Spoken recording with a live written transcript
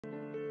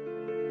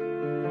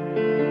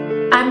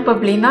I'm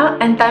Pavlina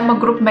and I'm a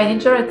group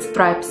manager at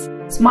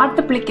Strypes. Smart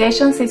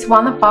Applications is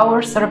one of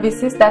our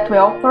services that we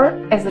offer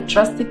as a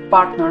trusted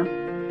partner.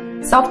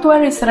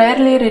 Software is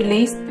rarely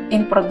released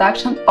in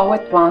production all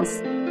at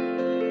once.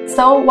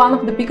 So one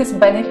of the biggest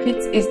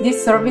benefits is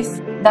this service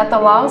that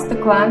allows the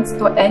clients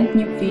to add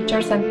new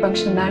features and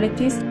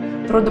functionalities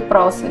through the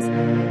process.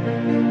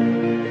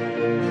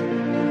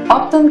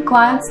 Often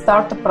clients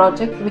start a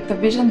project with a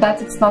vision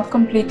that it's not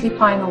completely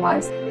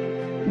finalized.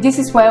 This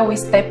is where we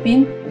step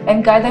in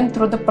and guide them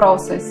through the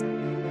process.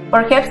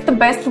 Perhaps the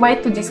best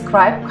way to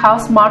describe how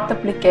Smart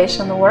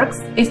Application works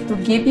is to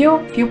give you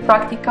a few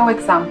practical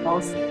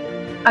examples.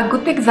 A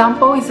good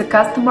example is a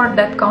customer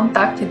that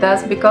contacted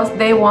us because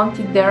they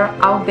wanted their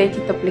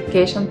outdated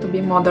application to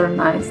be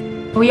modernized.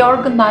 We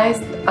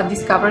organized a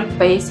discovery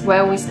phase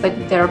where we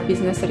studied their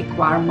business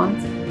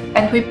requirements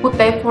and we put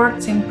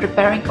efforts in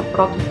preparing a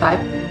prototype,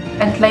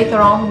 and later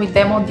on we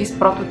demoed this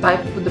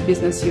prototype to the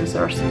business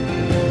users.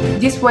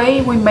 This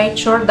way we made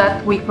sure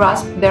that we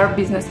grasped their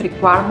business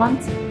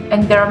requirements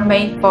and their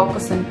main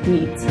focus and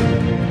needs.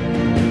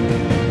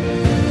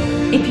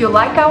 If you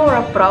like our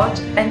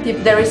approach and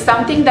if there is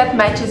something that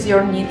matches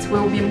your needs,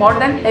 we'll be more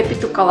than happy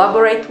to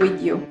collaborate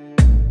with you.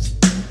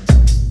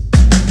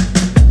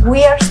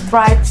 We are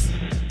Strypes.